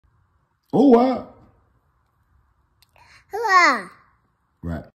Oh, wow.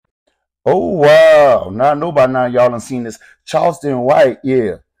 Right. Oh, wow. Now, nobody now, y'all done seen this. Charleston White,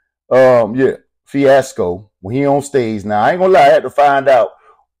 yeah. Yeah. Fiasco. When he on stage. Now, I ain't gonna lie, I had to find out.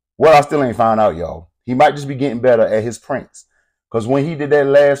 Well, I still ain't found out, y'all. He might just be getting better at his pranks. Because when he did that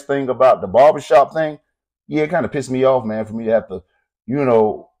last thing about the barbershop thing, yeah, it kind of pissed me off, man, for me to have to, you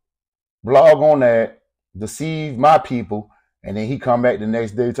know, blog on that, deceive my people, and then he come back the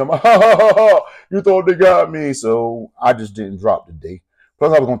next day talking about, ha, ha, ha, ha, you thought they got me. So I just didn't drop the day.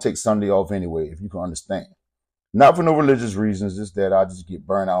 Plus, I was going to take Sunday off anyway, if you can understand. Not for no religious reasons, just that I just get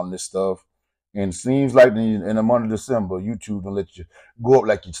burnt out on this stuff. And it seems like in the month of December, YouTube don't let you go up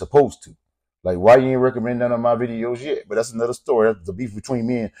like you're supposed to. Like, why you ain't recommend none of my videos yet? But that's another story. That's the beef between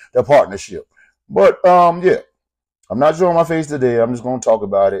me and the partnership. But, yeah, I'm not showing my face today. I'm just going to talk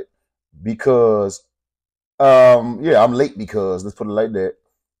about it because, yeah, I'm late because, let's put it like that.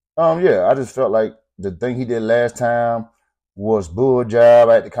 Yeah, I just felt like the thing he did last time was bull job.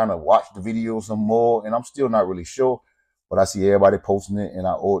 I had to kind of watch the video some more, and I'm still not really sure. But I see everybody posting it, and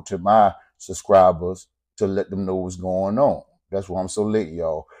I owe it to my subscribers to let them know what's going on. That's why I'm so late,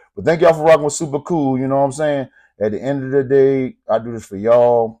 y'all. But thank y'all for rocking with Super Cool. You know what I'm saying? At the end of the day, I do this for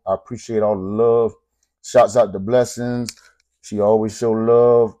y'all. I appreciate all the love. Shouts out to Blessings. She always show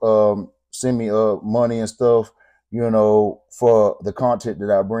love. Send me money and stuff, you know, for the content that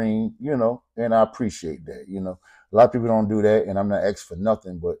I bring, you know, and I appreciate that, you know. A lot of people don't do that, and I'm not asking for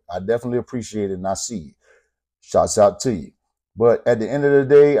nothing, but I definitely appreciate it, and I see you. Shouts out to you. But at the end of the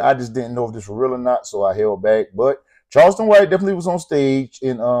day, I just didn't know if this was real or not, so I held back. But Charleston White definitely was on stage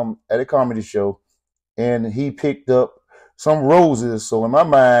in at a comedy show, and he picked up some roses. So in my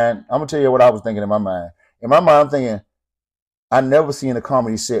mind, I'm gonna tell you what I was thinking in my mind. In my mind, I'm thinking, I never seen a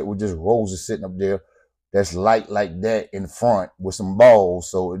comedy set with just roses sitting up there that's light like that in front with some balls.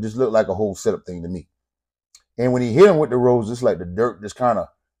 So it just looked like a whole setup thing to me. And when he hit him with the roses, it's like the dirt just kind of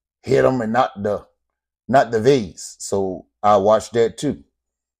hit him and not the vase. So I watched that too.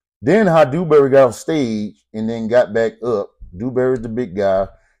 Then how Dewberry got off stage and then got back up. Dewberry's the big guy,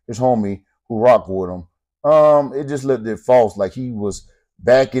 his homie who rocked with him. It just looked it false, like he was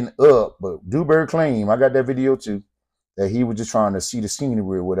backing up. But Dewberry claimed, I got that video too, that he was just trying to see the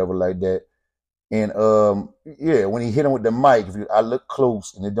scenery or whatever like that. And yeah, when he hit him with the mic, I look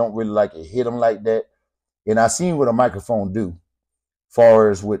close and it don't really like it hit him like that. And I seen what a microphone do,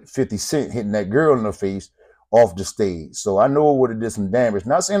 far as with 50 Cent hitting that girl in the face off the stage. So I know it would have did some damage.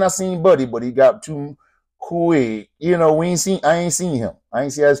 Not saying I seen Buddy, but he got too quick. You know, I ain't seen him. I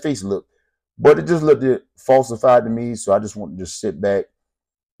ain't see how his face looked. But it just looked falsified to me. So I just want to just sit back,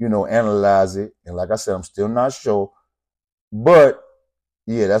 you know, analyze it. And like I said, I'm still not sure. But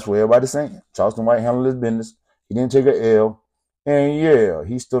yeah, that's what everybody's saying. Charleston White handled his business. He didn't take an L. And yeah,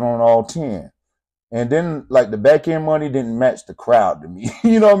 he stood on all 10. And then, like, the back end money didn't match the crowd to me.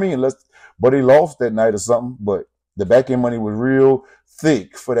 You know what I mean? But he lost that night or something. But the back end money was real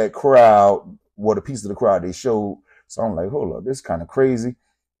thick for that crowd, what a piece of the crowd they showed. So I'm like, hold up, this is kind of crazy.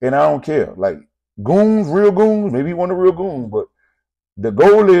 And I don't care. Like, goons, real goons, maybe one of the real goons. But the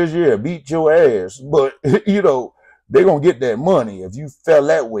goal is, yeah, beat your ass. But, you know, they're going to get that money if you fell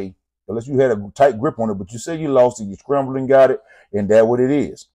that way, unless you had a tight grip on it. But you say you lost it, you scrambled and got it, and that's what it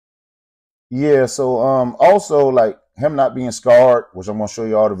is. Yeah, so also, like, him not being scarred, which I'm gonna show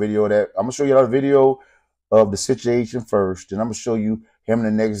you all the video of that. I'm gonna show you all the video of the situation first, and I'm gonna show you him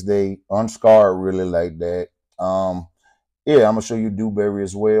the next day unscarred, really like that. Yeah, I'm gonna show you Dewberry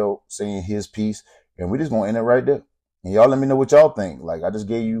as well, saying his piece, and we're just gonna end it right there. And y'all let me know what y'all think. Like, I just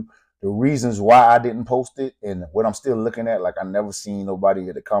gave you the reasons why I didn't post it and what I'm still looking at. Like, I never seen nobody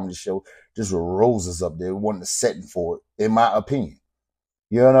at a comedy show just with roses up there. It wasn't a setting for it, in my opinion.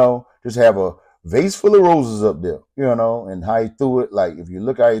 You know, just have a vase full of roses up there, you know, and how he threw it. Like, if you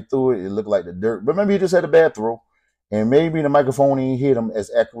look how he threw it, it looked like the dirt. But maybe he just had a bad throw. And maybe the microphone ain't hit him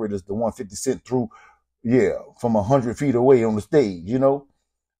as accurate as the 150 Cent threw, yeah, from 100 feet away on the stage, you know.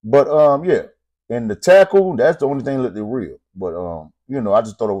 But, yeah. And the tackle, that's the only thing that looked real. But, you know, I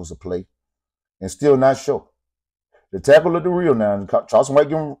just thought it was a play. And still not sure. The tackle looked real now. And Charleston White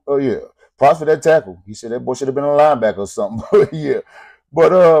give him, yeah, props for that tackle. He said that boy should have been a linebacker or something. Yeah.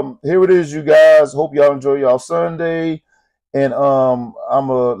 But here it is, you guys. Hope y'all enjoy y'all Sunday. And I'm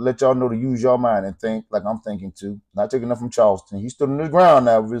gonna let y'all know to use your mind and think like I'm thinking too. Not taking enough from Charleston. He stood on his ground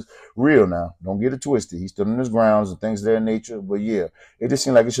now. It's real now. Don't get it twisted. He stood on his grounds and things of that nature. But yeah, it just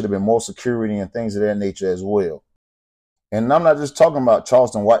seemed like it should have been more security and things of that nature as well. And I'm not just talking about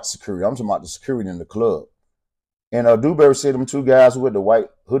Charleston White security. I'm talking about the security in the club. And Dewberry said them two guys with the white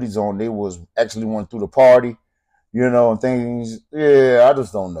hoodies on, they was actually went through the party. You know, and things, yeah, I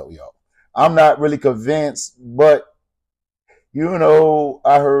just don't know, y'all. I'm not really convinced, but you know,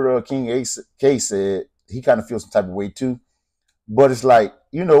 I heard King K said he kind of feels some type of way too. But it's like,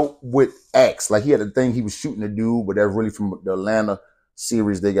 you know, with X, like he had a thing he was shooting a dude, but that's really from the Atlanta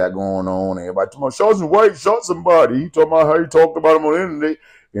series they got going on. And everybody talking about Charleston White shot somebody. He talking about how he talked about him on the internet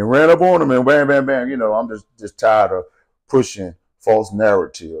and ran up on him and bam, bam, bam. You know, I'm just tired of pushing false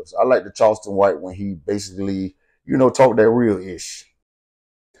narratives. I like the Charleston White when he basically, you know, talk that real ish.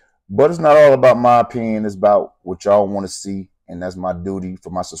 But it's not all about my opinion. It's about what y'all want to see. And that's my duty for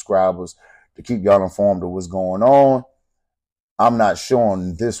my subscribers to keep y'all informed of what's going on. I'm not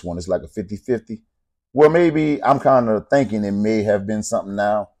showing this one. It's like a 50-50. Well, maybe I'm kind of thinking it may have been something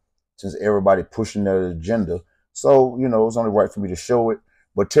now since everybody pushing their agenda. So, you know, it's only right for me to show it,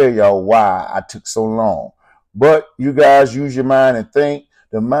 but tell y'all why I took so long. But you guys use your mind and think.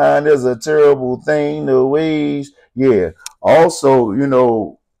 The mind is a terrible thing. The ways, yeah. Also, you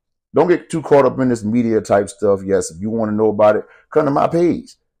know, don't get too caught up in this media type stuff. Yes, if you want to know about it, come to my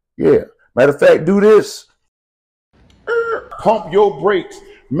page. Yeah. Matter of fact, do this. Pump your brakes.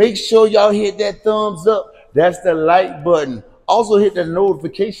 Make sure y'all hit that thumbs up. That's the like button. Also hit the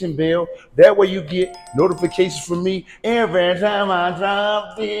notification bell. That way you get notifications from me every time I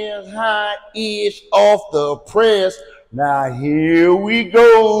drop this hot-ish off the press. Now here we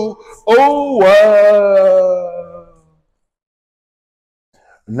go. Oh, wow.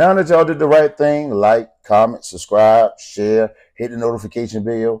 Now that y'all did the right thing, like, comment, subscribe, share, hit the notification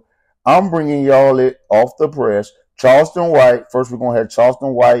bell. I'm bringing y'all it off the press. Charleston White. First, we're going to have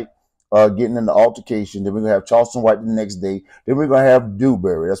Charleston White getting in the altercation. Then we're going to have Charleston White the next day. Then we're going to have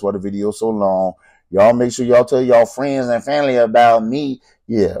Dewberry. That's why the video's so long. Y'all make sure y'all tell y'all friends and family about me.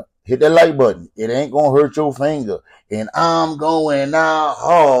 Yeah. Hit that like button. It ain't going to hurt your finger. And I'm going out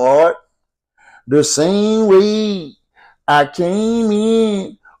hard the same way I came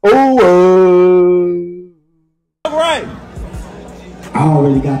in. Oh, all right. I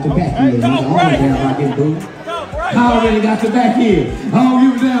already got the back here. I don't give a damn about getting booed. I already got the back here. I don't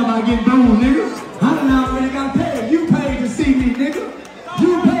give a damn about getting booed, nigga. I done already got paid. You paid to see me, nigga.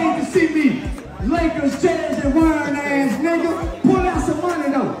 You paid to see me. Lakers, chairs, and wearing ass, nigga. Pull out some money,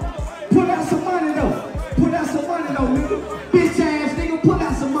 though. Pull out some money, though. Pull out some money, though, nigga. Bitch ass, nigga. Pull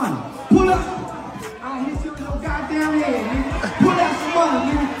out some money. Pull up. I hit you in your goddamn head, nigga. Pull out some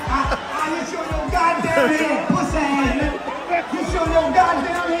money, nigga. I hit you in your goddamn head. Pussy ass, nigga. Hit you in your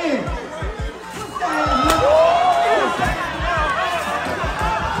goddamn head. Pussy ass, nigga.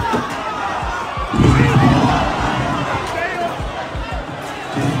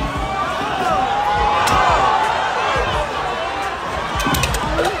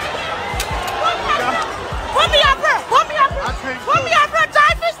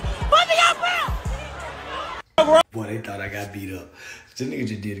 Boy, they thought I got beat up. This nigga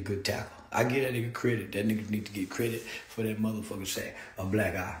just did a good tackle. I give that nigga credit. That nigga need to get credit for that motherfucker sack. A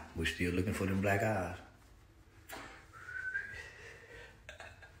black eye. We're still looking for them black eyes.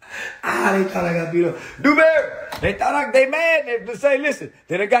 They thought I got beat up. Dewberry, they thought they mad. They say, listen,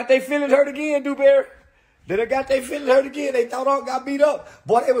 they done got their feelings hurt again, Dewberry. They done got their feelings hurt again. They thought I got beat up.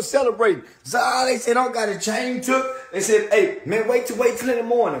 Boy, they was celebrating. So they said, I got a chain took. They said, hey, man, wait till in the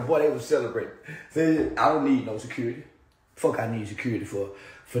morning. Boy, they was celebrating. Said, I don't need no security. Fuck, I need security for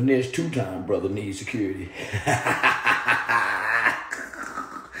Finesse two-time brother needs security.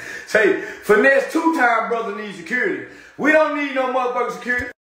 Say, Finesse two-time brother needs security. We don't need no motherfucking security.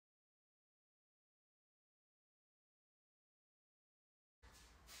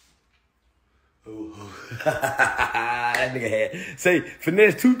 That nigga had, say,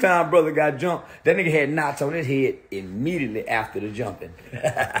 Finesse two-time brother got jumped. That nigga had knots on his head immediately after the jumping.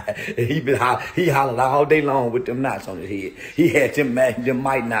 He hollered all day long with them knots on his head. He had them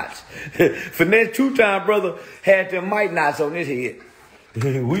might knots. Finesse two-time brother had them might knots on his head.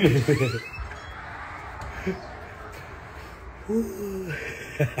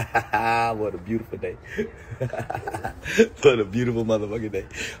 What a beautiful day. What a beautiful motherfucking day.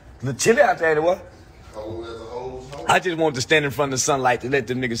 The chilly out there, what? I just want to stand in front of the sunlight to let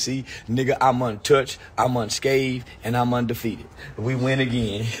them niggas see, nigga, I'm untouched, I'm unscathed, and I'm undefeated. We win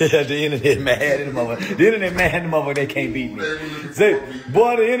again. The internet mad in the motherfucker. The internet mad in the motherfucker, they can't beat me. Say,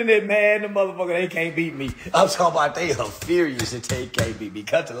 boy, the internet mad in the motherfucker, they can't beat me. I'm talking about they are furious that they can't beat me.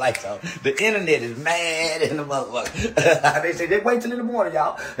 Cut the lights off. The internet is mad in the motherfucker. They say, they wait till in the morning,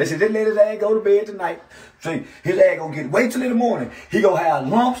 y'all. They say, they let his ass go to bed tonight. See, his ass gonna wait till in the morning. He gonna have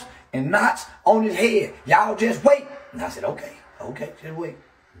lumps and knots on his head. Y'all just wait. And I said, okay, just wait.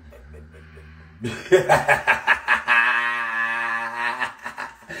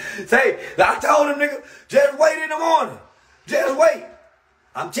 Say, I told him, nigga, just wait in the morning. Just wait.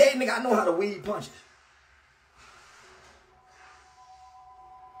 I'm telling you, nigga, I know how to weed punches.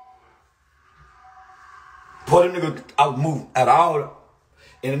 Boy, the nigga, I was moving out of all,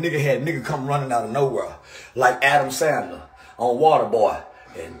 and the nigga had nigga come running out of nowhere, like Adam Sandler on Waterboy,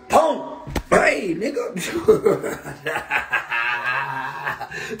 and boom, hey, nigga.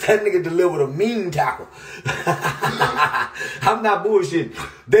 That nigga delivered a mean tackle. I'm not bullshit.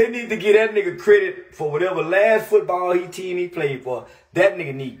 They need to give that nigga credit for whatever last football team he played for. That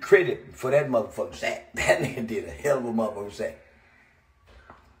nigga need credit for that motherfucking sack. That nigga did a hell of a motherfucking sack.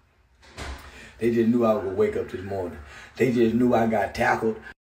 They just knew I was gonna wake up this morning. They just knew I got tackled.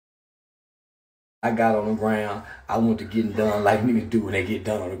 I got on the ground. I went to getting done like niggas do when they get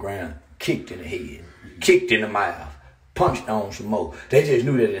done on the ground. Kicked in the head. Kicked in the mouth. Punched on some more. They just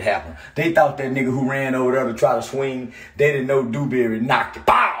knew that it happened. They thought that nigga who ran over there to try to swing, they didn't know Dewberry knocked it.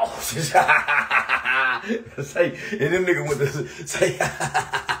 Pow! Say, and them nigga went to say,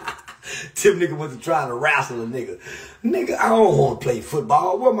 Tim nigga went to try to wrestle a nigga. Nigga, I don't want to play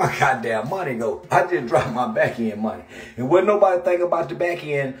football. Where my goddamn money go? I just dropped my back end money. And wasn't nobody think about the back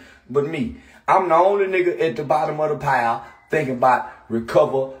end but me. I'm the only nigga at the bottom of the pile thinking about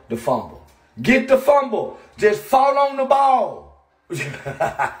recover the fumble. Get the fumble. Just fall on the ball. They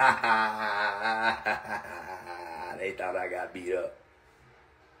thought I got beat up.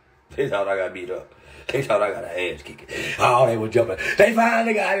 They thought I got beat up. They thought I got an ass kicking. Oh, they were jumping. They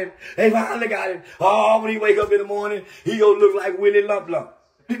finally got him. They finally got him. Oh, when he wake up in the morning, he gonna look like Willie Lump Lump.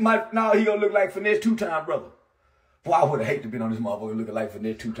 He gonna look like Finesse Two-Time Brother. Boy, I would have hated to be on this motherfucker looking like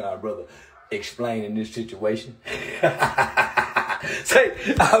Finesse Two-Time Brother explaining this situation. Say,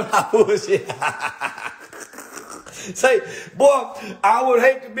 I'm not bullshit. Say, boy, I would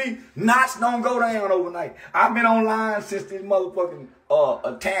hate to be knots don't go down overnight. I've been online since this motherfucking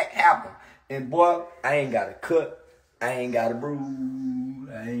attack happened. And boy, I ain't got a cut. I ain't got a bruise.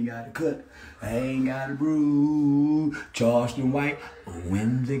 I ain't got a cut. I ain't got a bruise. Charleston White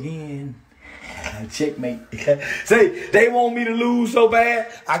wins again. Checkmate. Say, they want me to lose so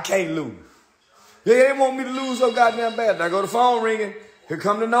bad, I can't lose. Yeah, they want me to lose so goddamn bad. Now go the phone ringing. Here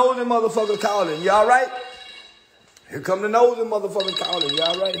come the nosy motherfucker calling. You all right? Here come the nosy motherfucker calling. You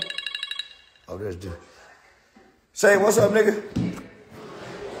all right? Oh, that's dude. Say, what's up, nigga?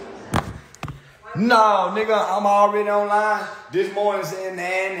 No, nigga, I'm already online. This morning saying,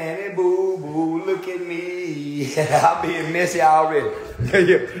 nanny, boo, boo, look at me. I'm being messy already.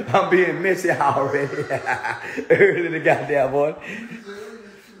 I'm being messy already. Early the goddamn boy.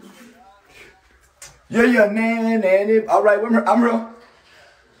 Yeah, nanny. All right, I'm real.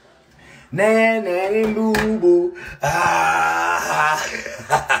 Nanny, boo, boo.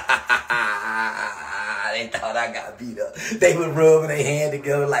 They thought I got beat up. They was rubbing their hand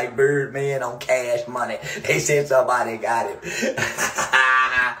together like Birdman on Cash Money. They said somebody got him.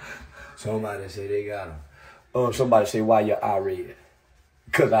 Somebody said they got him. Somebody say, why your eye red?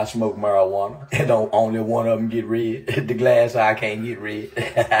 Because I smoke marijuana and don't only one of them get red. The glass eye can't get red.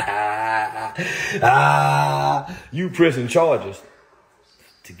 You pressing charges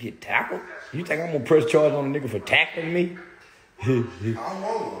to get tackled? You think I'm going to press charges on a nigga for tackling me? I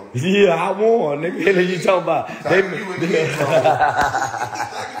won. Yeah, I won, nigga. What are you talking about?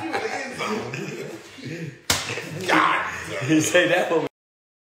 He say that for me.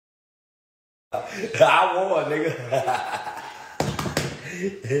 I won, nigga.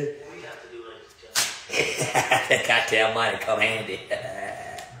 That goddamn money come handy.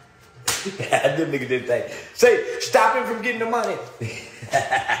 Them niggas didn't think. Say, stop him from getting the money.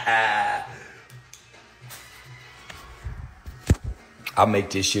 I make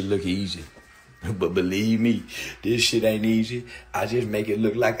this shit look easy. But believe me, this shit ain't easy. I just make it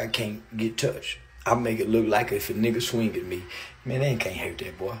look like I can't get touched. I make it look like if a nigga swing at me, man, they can't hurt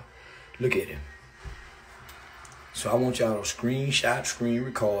that boy. Look at him. So I want y'all to screenshot, screen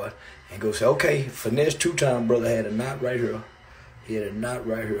record, and go say, okay, Finesse Two-Time Brother had a knot right here. He had a knot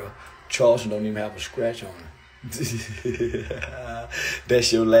right here. Charleston don't even have a scratch on him.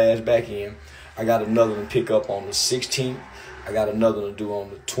 That's your last back end. I got another one to pick up on the 16th. I got another one to do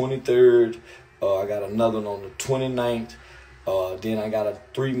on the 23rd. I got another one on the 29th. Then I got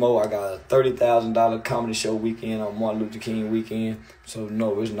 3 more. I got a $30,000 comedy show weekend on Martin Luther King weekend. So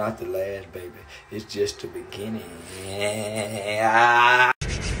no, it's not the last, baby. It's just the beginning.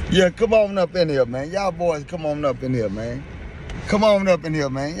 Yeah, come on up in here, man. Y'all boys, come on up in here, man. Come on up in here,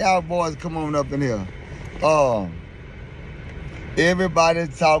 man. Y'all boys, come on up in here.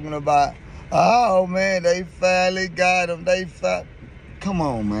 Everybody's talking about, oh, man, they finally got him. Come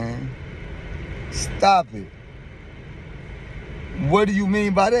on, man. Stop it. What do you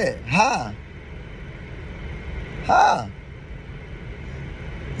mean by that? How?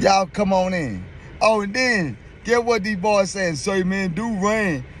 Y'all come on in. Oh, and then, get what these boys saying. Say, man, do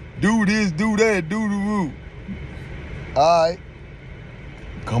rain. Do this, do that, do the root. All right.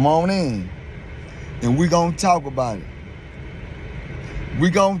 Come on in. And we gonna talk about it.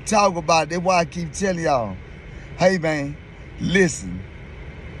 We gonna talk about it. That's why I keep telling y'all. Hey, man, listen.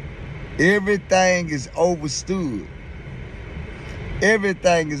 Everything is overstood.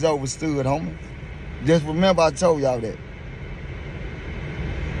 Everything is overstood, homie. Just remember I told y'all that.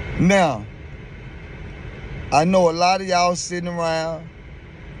 Now, I know a lot of y'all sitting around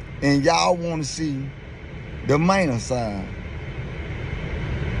and y'all want to see the minor side.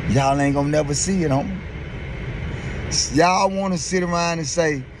 Y'all ain't gonna never see it, homie. Y'all want to sit around and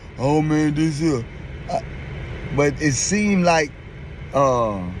say, oh man, this here. But it seemed like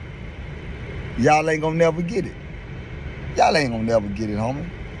y'all ain't gonna never get it. Y'all ain't gonna never get it, homie.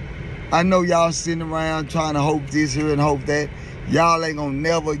 I know y'all sitting around trying to hope this here and hope that. Y'all ain't gonna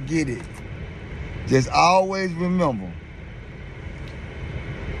never get it. Just always remember,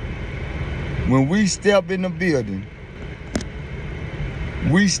 when we step in the building,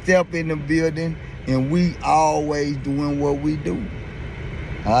 and we always doing what we do.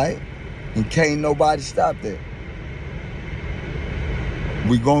 All right? And can't nobody stop that.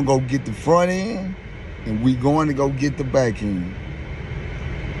 We gonna go get the front end, and we going to go get the back end.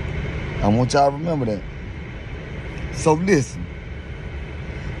 I want y'all to remember that. So listen,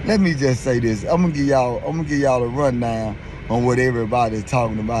 let me just say this. I'm gonna give y'all a rundown on what everybody's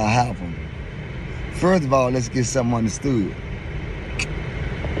talking about happened. First of all, let's get something understood.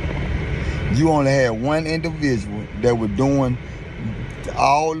 You only had one individual that was doing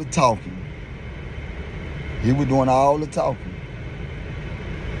all the talking. He was doing all the talking.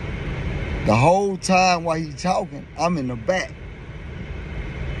 The whole time while he's talking, I'm in the back.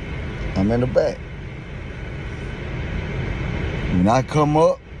 I'm in the back. When I come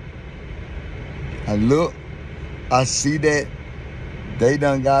up, I look, I see that they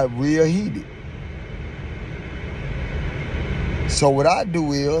done got real heated. So what I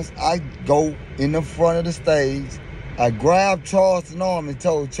do is, I go in the front of the stage, I grab Charleston's arm and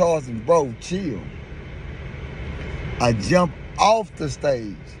told Charleston, bro, chill. I jump off the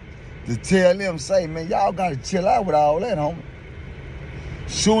stage to tell them, say, man, y'all gotta chill out with all that, homie.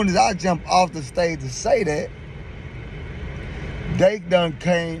 Soon as I jump off the stage to say that, they done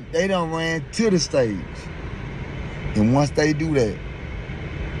ran to the stage. And once they do that,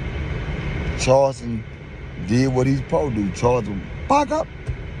 Charleston did what he's supposed to do. Charleston, pack up,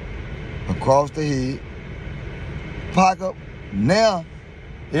 across the head, pack up. Now,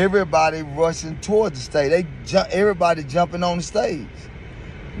 everybody rushing towards the stage. Everybody jumping on the stage.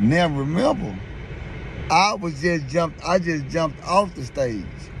 Now remember, I just jumped off the stage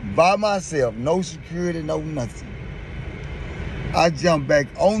by myself, no security, no nothing. I jumped back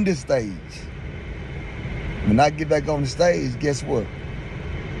on the stage. When I get back on the stage, guess what?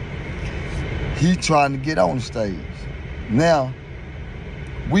 He trying to get on the stage. Now,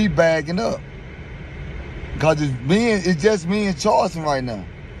 we bagging up. Because it's just me and Charleston right now.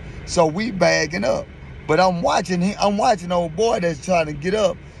 So we bagging up. But I'm watching old boy that's trying to get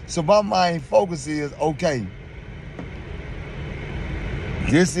up. So my main focus is, okay,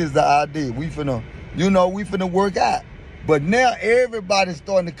 this is the idea. We finna work out. But now everybody's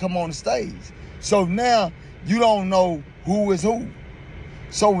starting to come on the stage. So now you don't know who is who.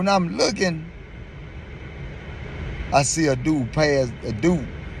 So when I'm looking, I see a dude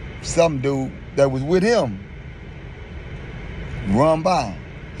some dude that was with him run by.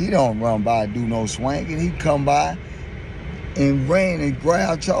 He don't run by, do no swinging. He come by and ran and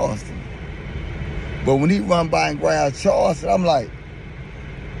grabbed Charleston. But when he run by and grabbed Charleston, I'm like,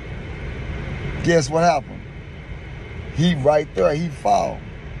 guess what happened? He right there, he fall.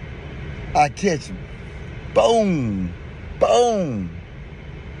 I catch him. Boom, boom.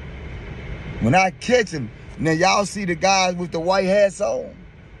 When I catch him, now y'all see the guys with the white hats on?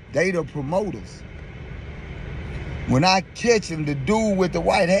 They the promoters. When I catch him, the dude with the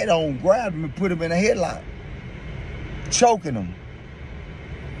white hat on grabbed him and put him in a headlock, choking him.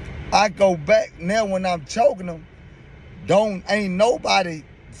 I go back, now when I'm choking him, ain't nobody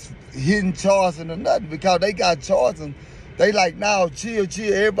hitting Charleston or nothing, because they got Charleston. They like, now chill,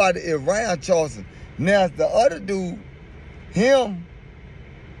 everybody around Charleston. Now the other dude, him,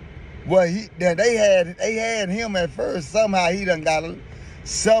 well, they had him at first. Somehow he done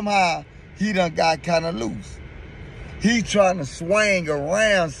got kind of loose. He trying to swing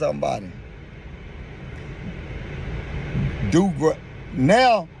around somebody.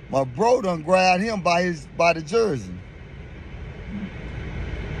 Now my bro done grabbed him by the jersey.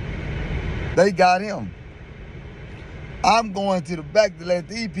 They got him. I'm going to the back to let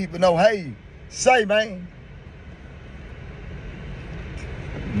these people know, hey, say, man,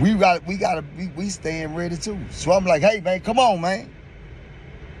 we staying ready too. So I'm like, hey, man, come on, man.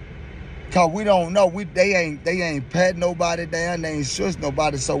 Cause we don't know. They ain't pat nobody down, they ain't shush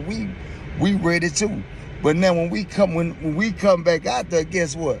nobody. So we ready too. But now when we come back out there,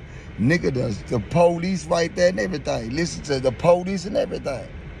 guess what? Nigga, the police right there and everything. Listen to the police and everything.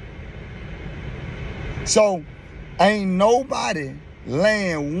 So ain't nobody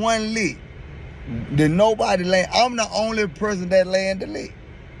laying one lick. Then nobody laying. I'm the only person that laying the lick.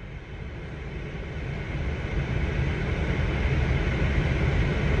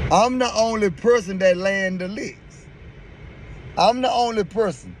 I'm the only person that laying the licks. I'm the only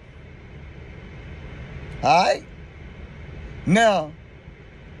person. All right? Now,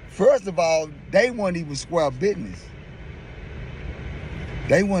 first of all, they weren't even square business.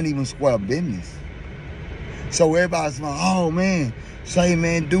 They weren't even square business. So everybody's like, oh, man, say,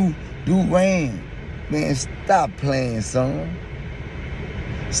 man, do ran. Man, stop playing, son.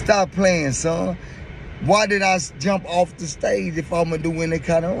 Stop playing, son. Why did I jump off the stage if I'm going to do any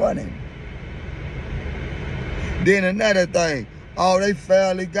kind of running? Then another thing, oh, they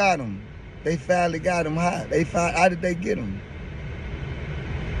finally got him. They finally got him high. How did they get him?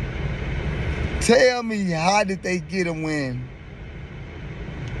 Tell me, how did they get him when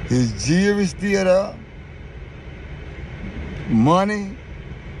his jewelry still there? Money?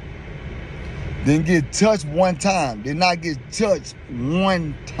 Didn't get touched one time. Did not get touched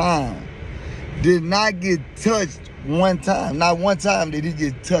one time. Did not get touched one time. Not one time did he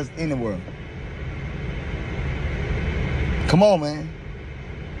get touched anywhere. Come on, man.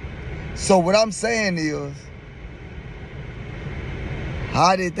 So what I'm saying is,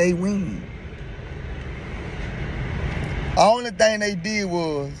 how did they win? The only thing they did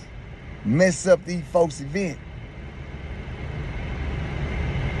was mess up these folks' event.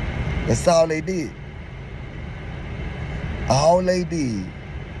 That's all they did. All they did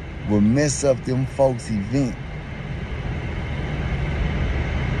was mess up them folks' event.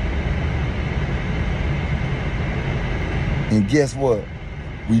 And guess what?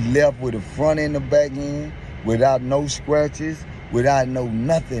 We left with the front and the back end without no scratches, without no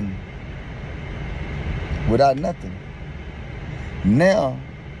nothing. Without nothing. Now,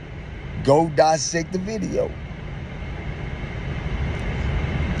 go dissect the video.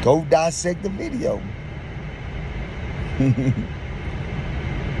 Go dissect the video.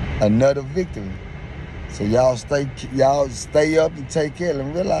 Another victory. So y'all stay up and take care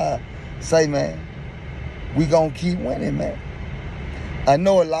and realize, say, man, we gonna keep winning, man. I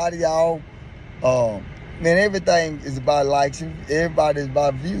know a lot of y'all, man, everything is about likes and everybody's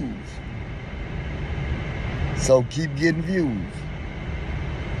about views. So keep getting views.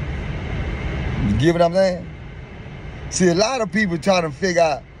 You get what I'm saying? See, a lot of people try to figure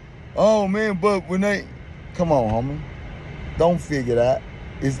out, oh man, but when they, come on, homie. Don't figure it out.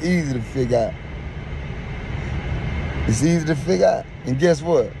 It's easy to figure out. It's easy to figure out. And guess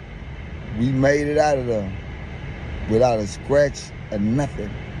what? We made it out of there without a scratch or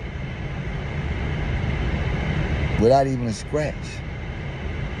nothing. Without even a scratch.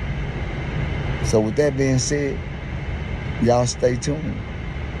 So with that being said, y'all stay tuned.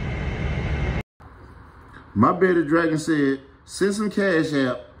 My bearded dragon said, send some cash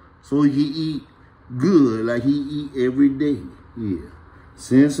out so he can eat good like he eat every day. Yeah.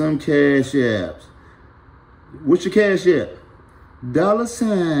 Send some cash apps. What's your cash app? $IAMSUPAKOOL.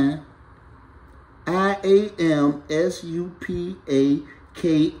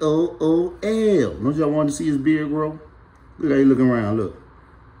 Don't y'all want to see his beard grow? Look how he looking around, look.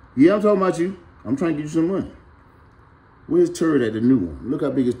 Yeah, I'm talking about you. I'm trying to get you some money. Where's turd at the new one? Look how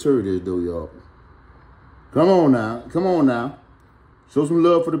big his turd is though, y'all. Come on now. Come on now. Show some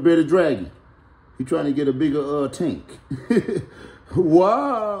love for the bearded dragon. He trying to get a bigger tank.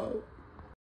 Wow.